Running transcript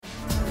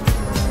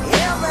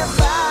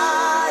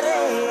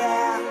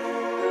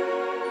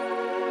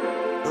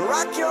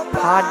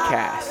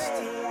Podcast.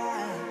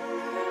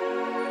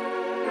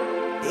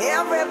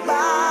 Everybody,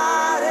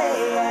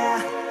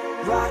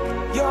 rock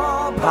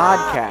your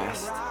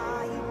Podcast.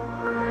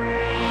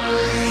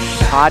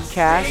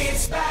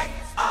 Podcast.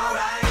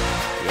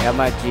 Yeah,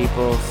 my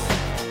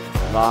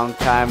Jeeples. Long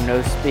time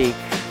no speak.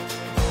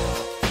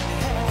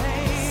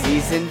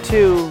 Season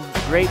 2.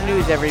 Great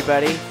news,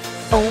 everybody.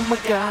 Oh my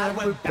God,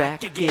 we're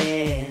back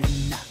again.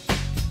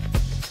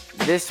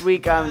 This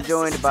week I'm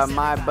joined by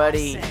my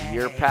buddy,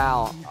 your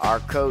pal, our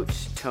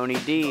coach, Tony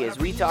D, as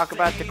we talk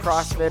about the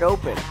CrossFit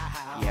Open.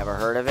 You ever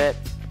heard of it?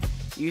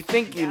 You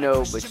think you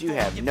know, but you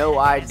have no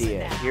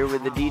idea. Here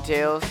with the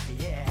details,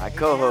 my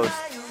co-host,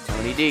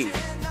 Tony D.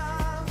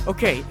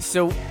 Okay,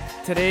 so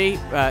today,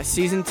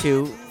 Season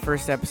 2,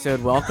 first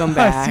episode, welcome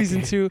back.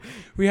 Season 2,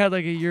 we had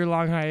like a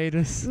year-long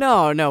hiatus.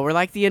 No, we're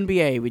like the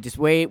NBA. We just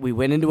wait, we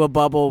went into a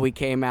bubble, we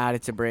came out,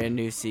 it's a brand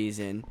new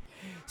season.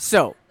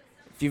 So,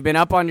 if you've been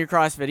up on your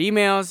CrossFit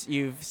emails,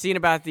 you've seen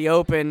about the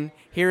Open,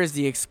 here is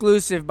the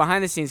exclusive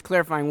behind-the-scenes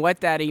clarifying what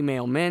that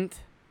email meant.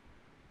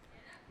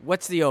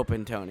 What's the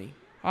Open, Tony?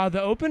 The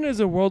Open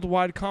is a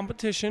worldwide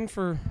competition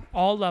for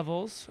all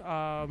levels,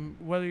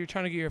 whether you're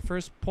trying to get your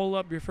first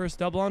pull-up, your first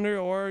double under,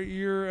 or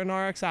you're an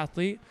RX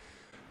athlete.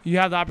 You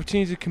have the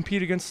opportunity to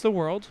compete against the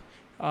world.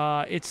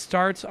 It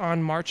starts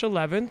on March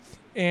 11th,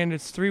 and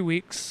it's 3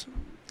 weeks.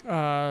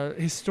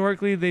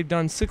 Historically, they've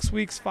done 6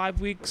 weeks,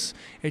 5 weeks.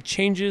 It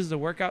changes. The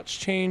workouts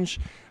change.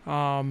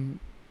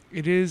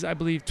 It is, I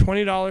believe,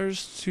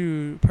 $20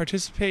 to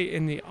participate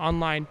in the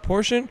online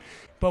portion,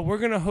 but we're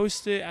going to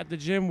host it at the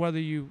gym whether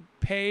you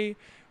pay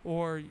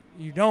or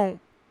you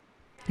don't.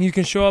 You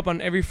can show up on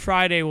every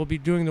Friday. We'll be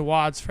doing the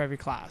WODs for every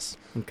class.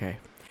 Okay.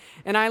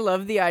 And I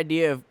love the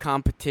idea of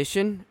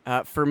competition.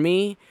 For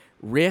me,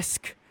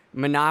 Risk,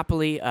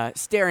 Monopoly,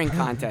 staring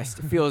contest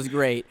feels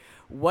great.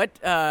 What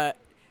are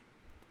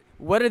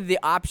the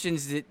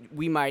options that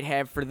we might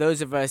have for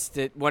those of us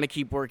that want to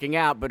keep working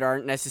out but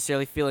aren't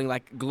necessarily feeling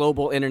like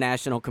global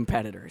international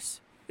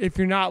competitors? If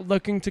you're not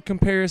looking to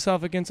compare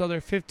yourself against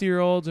other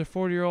 50-year-olds or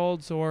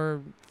 40-year-olds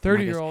or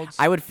 30-year-olds.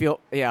 I would feel,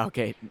 yeah,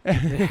 okay.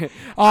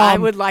 I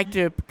would like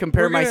to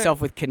compare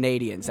myself with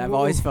Canadians. I've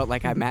always felt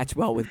like I match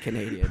well with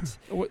Canadians.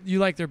 You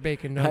like their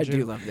bacon, don't you? I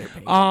do love their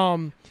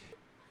bacon.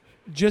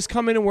 Just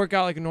come in and work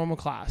out like a normal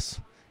class.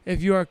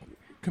 If you are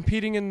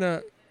competing in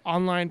the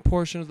online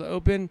portion of the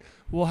Open,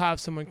 we'll have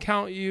someone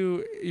count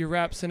you, your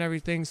reps and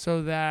everything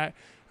so that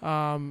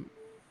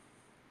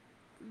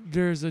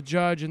there's a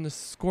judge in the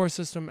score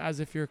system as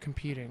if you're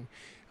competing.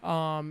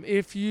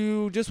 If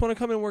you just want to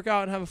come and work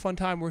out and have a fun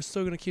time, we're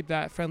still going to keep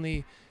that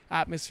friendly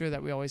atmosphere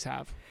that we always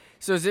have.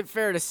 So is it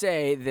fair to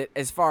say that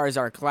as far as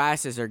our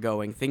classes are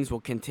going, things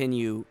will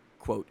continue,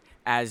 quote,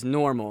 as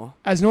normal?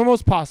 As normal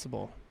as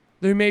possible.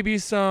 There may be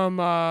some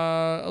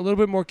a little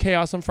bit more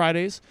chaos on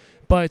Fridays,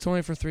 but it's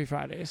only for 3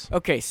 Fridays.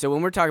 Okay, so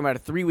when we're talking about a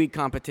 3-week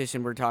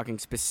competition, we're talking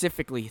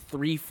specifically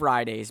 3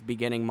 Fridays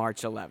beginning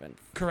March 11th.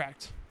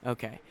 Correct.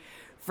 Okay.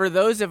 For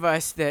those of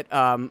us that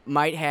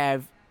might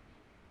have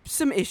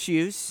some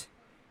issues,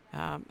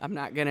 I'm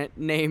not going to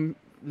name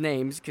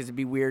names because it'd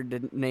be weird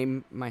to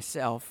name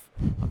myself,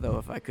 although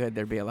if I could,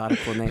 there'd be a lot of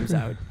cool names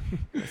I would.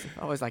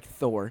 I always like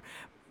Thor.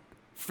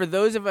 For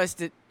those of us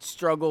that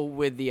struggle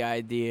with the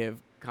idea of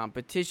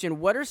competition,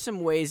 what are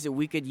some ways that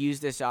we could use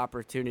this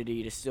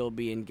opportunity to still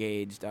be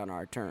engaged on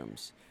our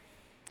terms?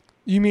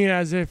 You mean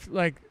as if,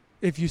 like,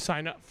 if you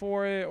sign up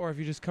for it or if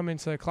you just come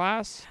into the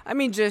class? I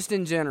mean, just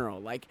in general.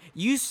 Like,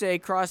 you say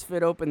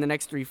CrossFit Open the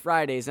next 3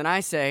 Fridays, and I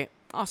say,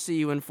 I'll see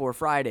you in 4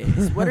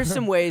 Fridays. What are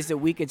some ways that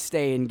we could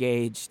stay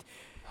engaged?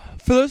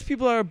 For those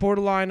people that are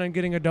borderline on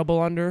getting a double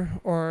under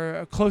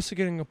or close to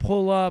getting a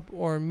pull-up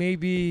or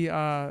maybe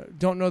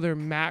don't know their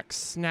max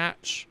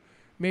snatch,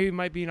 maybe it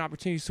might be an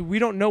opportunity. So we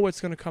don't know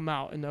what's going to come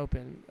out in the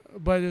Open.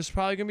 But there's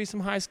probably going to be some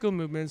high-skill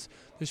movements.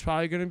 There's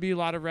probably going to be a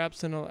lot of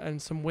reps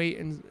and some weight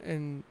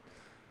and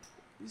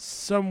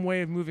some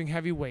way of moving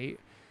heavy weight.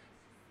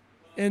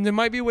 And there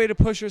might be a way to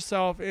push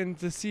yourself and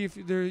to see if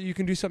you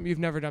can do something you've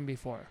never done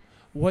before.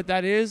 What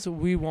that is,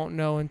 we won't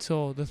know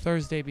until the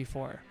Thursday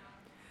before.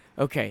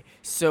 Okay,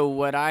 so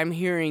what I'm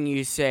hearing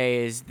you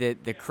say is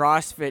that the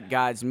CrossFit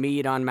gods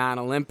meet on Mount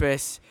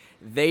Olympus.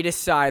 They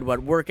decide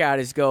what workout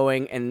is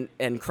going, and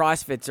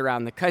CrossFits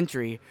around the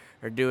country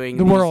are doing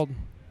the world.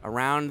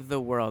 Around the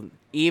world,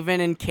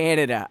 even in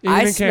Canada. Even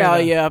I in smell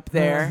Canada. you up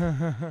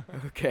there.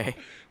 Okay.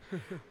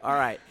 All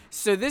right.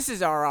 So this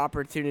is our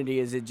opportunity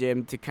as a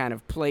gym to kind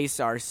of place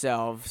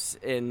ourselves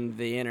in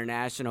the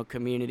international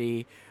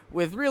community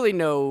with really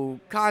no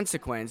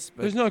consequence.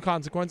 But there's no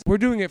consequence. We're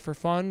doing it for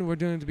fun. We're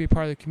doing it to be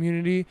part of the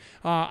community.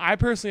 I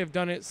personally have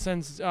done it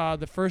since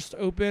the first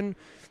Open,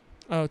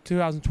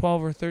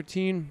 2012 or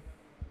 13.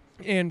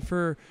 And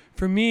for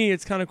me,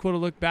 it's kind of cool to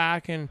look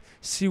back and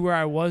see where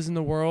I was in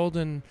the world.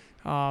 And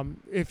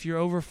if you're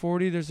over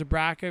 40, there's a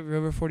bracket. If you're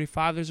over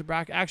 45, there's a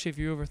bracket. Actually, if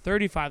you're over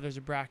 35, there's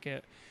a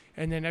bracket.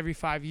 And then every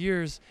 5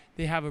 years,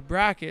 they have a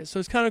bracket. So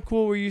it's kind of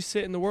cool where you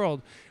sit in the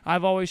world.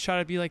 I've always tried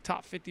to be like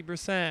top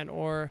 50%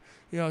 or,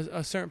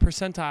 a certain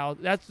percentile.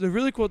 That's the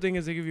really cool thing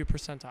is they give you a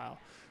percentile.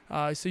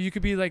 So you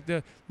could be like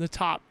the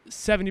top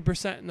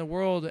 70% in the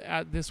world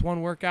at this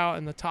one workout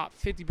and the top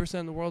 50%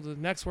 in the world at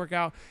the next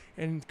workout.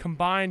 And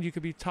combined, you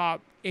could be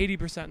top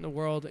 80% in the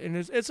world. And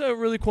it's a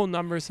really cool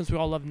number since we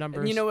all love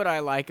numbers. And you know what I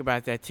like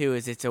about that, too,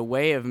 is it's a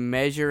way of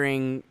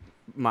measuring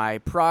my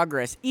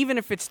progress, even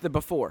if it's the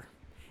before.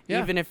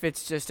 Yeah. Even if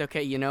it's just,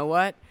 okay, you know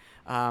what?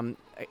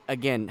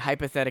 Again,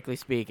 hypothetically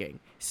speaking,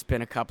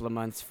 spent a couple of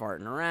months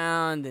farting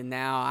around, and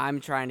now I'm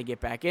trying to get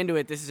back into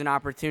it. This is an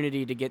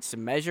opportunity to get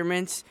some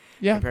measurements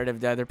comparative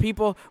to other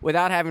people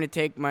without having to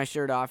take my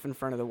shirt off in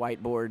front of the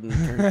whiteboard and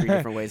turn 3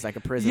 different ways like a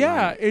prison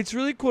line. It's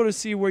really cool to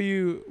see where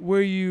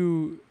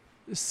you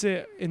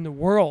sit in the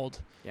world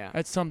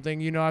at something.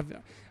 You know,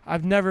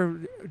 I've never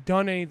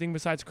done anything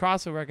besides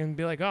CrossFit where I can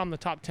be like, oh, I'm the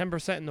top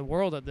 10% in the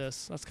world at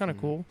this. That's kind of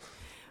cool.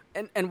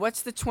 And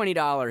what's the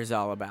 $20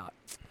 all about?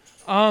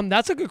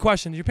 That's a good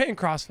question. You're paying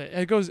CrossFit.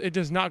 It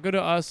does not go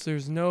to us.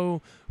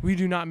 We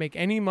do not make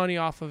any money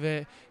off of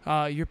it.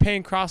 You're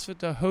paying CrossFit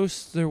to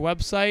host their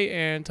website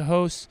and to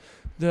host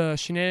the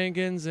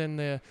shenanigans and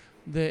the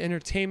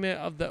entertainment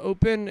of the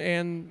Open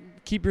and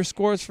keep your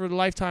scores for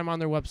lifetime on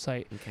their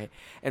website. Okay.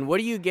 And what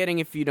are you getting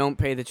if you don't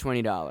pay the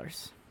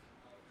 $20?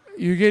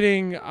 You're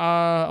getting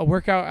a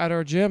workout at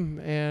our gym,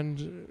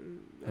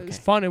 and it's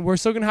fun. And we're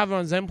still going to have it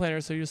on Zen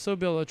Planner, so you'll still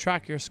be able to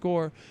track your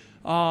score.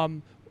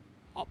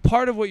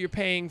 Part of what you're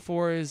paying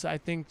for is, I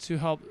think, to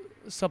help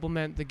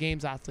supplement the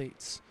games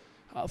athletes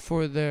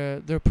for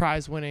their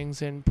prize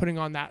winnings and putting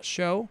on that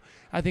show.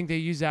 I think they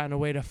use that in a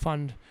way to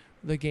fund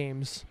the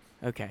games.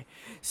 Okay.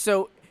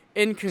 So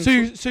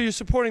so you're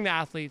supporting the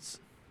athletes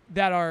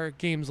that are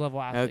games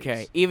level athletes.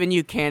 Okay. Even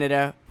you,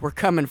 Canada, we're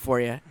coming for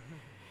you.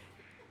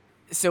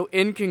 So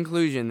in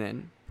conclusion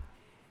then,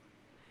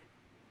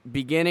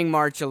 beginning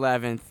March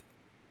 11th,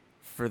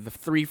 for the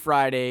 3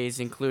 Fridays,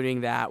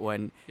 including that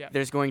one,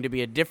 there's going to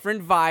be a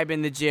different vibe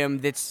in the gym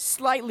that's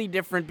slightly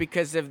different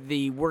because of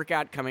the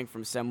workout coming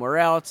from somewhere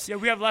else. Yeah,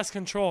 we have less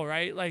control,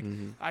 right? Like,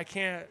 I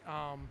can't,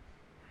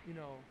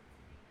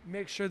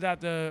 make sure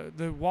that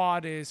the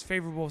WOD is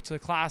favorable to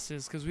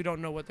classes because we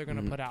don't know what they're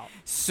going to put out.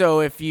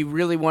 So if you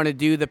really want to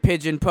do the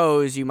pigeon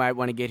pose, you might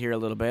want to get here a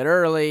little bit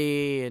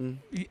early. And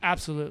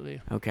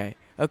Absolutely. Okay.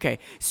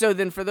 So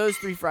then for those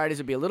 3 Fridays,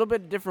 it'll be a little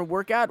bit different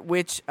workout,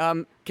 which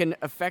can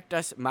affect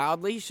us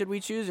mildly, should we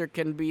choose, or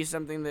can be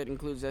something that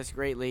includes us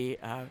greatly.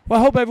 Well, I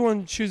hope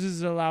everyone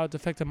chooses to allow it to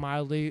affect them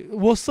mildly.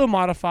 We'll still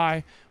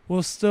modify.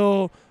 We'll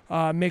still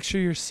make sure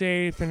you're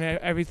safe and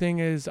everything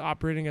is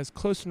operating as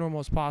close to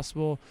normal as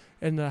possible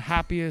in the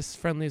happiest,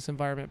 friendliest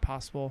environment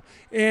possible.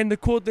 And the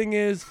cool thing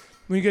is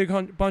when you get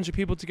a bunch of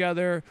people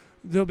together,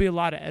 there'll be a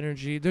lot of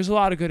energy. There's a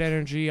lot of good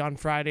energy on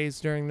Fridays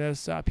during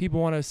this.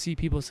 People want to see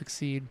people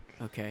succeed.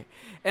 Okay.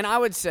 And I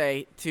would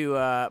say to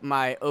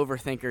my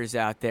overthinkers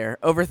out there,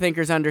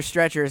 overthinkers under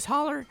stretchers,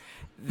 holler,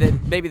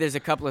 that maybe there's a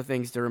couple of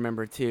things to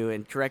remember too,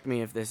 and correct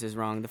me if this is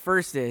wrong. The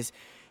first is,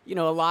 a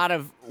lot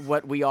of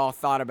what we all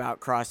thought about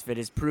CrossFit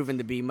is proven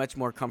to be much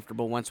more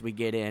comfortable once we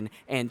get in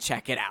and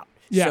check it out.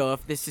 Yeah. So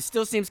if this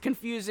still seems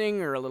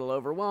confusing or a little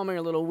overwhelming or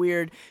a little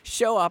weird,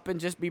 show up and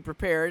just be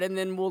prepared, and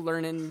then we'll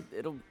learn and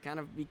it'll kind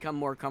of become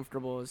more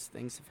comfortable as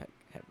things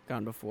have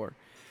gone before.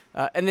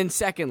 And then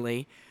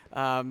secondly,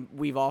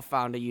 we've all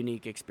found a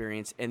unique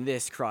experience in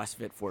this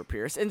CrossFit Fort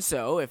Pierce. And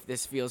so if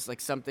this feels like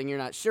something you're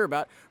not sure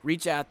about,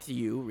 reach out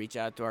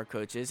to our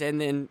coaches,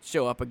 and then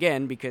show up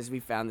again because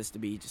we found this to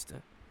be just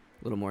a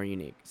little more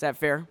unique. Is that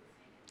fair?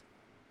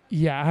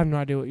 Yeah, I have no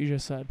idea what you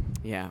just said.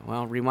 Yeah,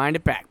 well, rewind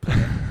it back.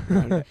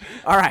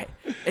 All right.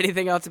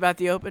 Anything else about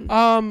the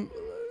Open?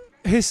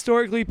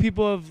 Historically,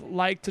 people have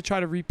liked to try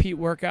to repeat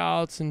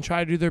workouts and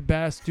try to do their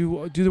best,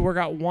 do the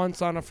workout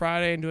once on a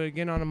Friday and do it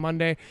again on a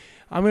Monday.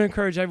 I'm going to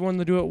encourage everyone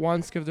to do it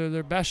once, give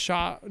their best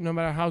shot, no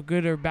matter how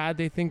good or bad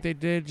they think they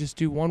did. Just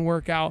do one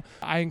workout.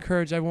 I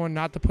encourage everyone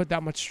not to put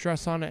that much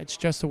stress on it. It's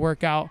just a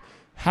workout.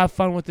 Have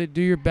fun with it.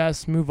 Do your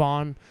best. Move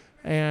on.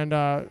 And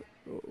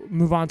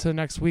move on to the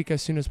next week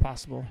as soon as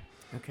possible.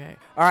 Okay.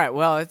 All right.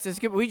 Well, it's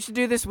good. We should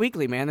do this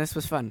weekly, man. This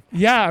was fun.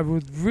 Yeah, I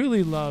would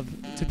really love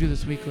to do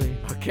this weekly.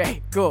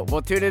 Okay, cool.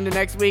 Well, tune into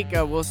next week.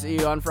 We'll see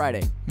you on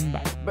Friday.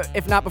 Bye. But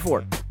if not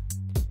before.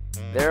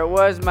 There it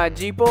was, my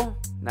Jeeple.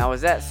 Now,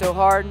 was that so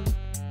hard?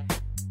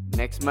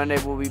 Next Monday,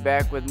 we'll be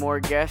back with more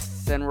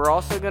guests, and we're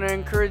also going to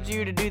encourage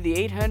you to do the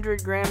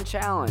 800-gram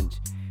challenge.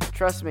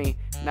 Trust me,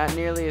 not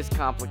nearly as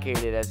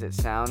complicated as it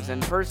sounds,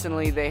 and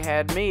personally, they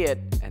had me at,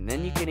 and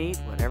then you can eat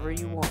whatever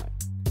you want.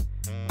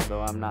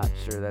 Although I'm not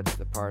sure that's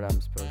the part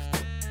I'm supposed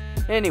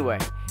to. Anyway,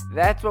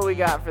 that's what we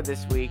got for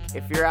this week.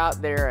 If you're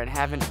out there and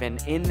haven't been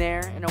in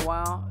there in a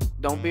while,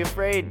 don't be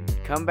afraid.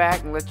 Come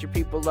back and let your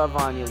people love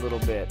on you a little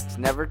bit. It's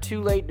never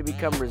too late to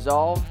become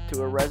resolved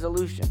to a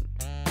resolution.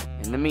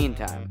 In the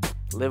meantime,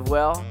 live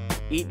well,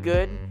 eat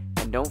good,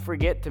 and don't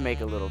forget to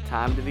make a little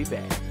time to be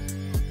bad.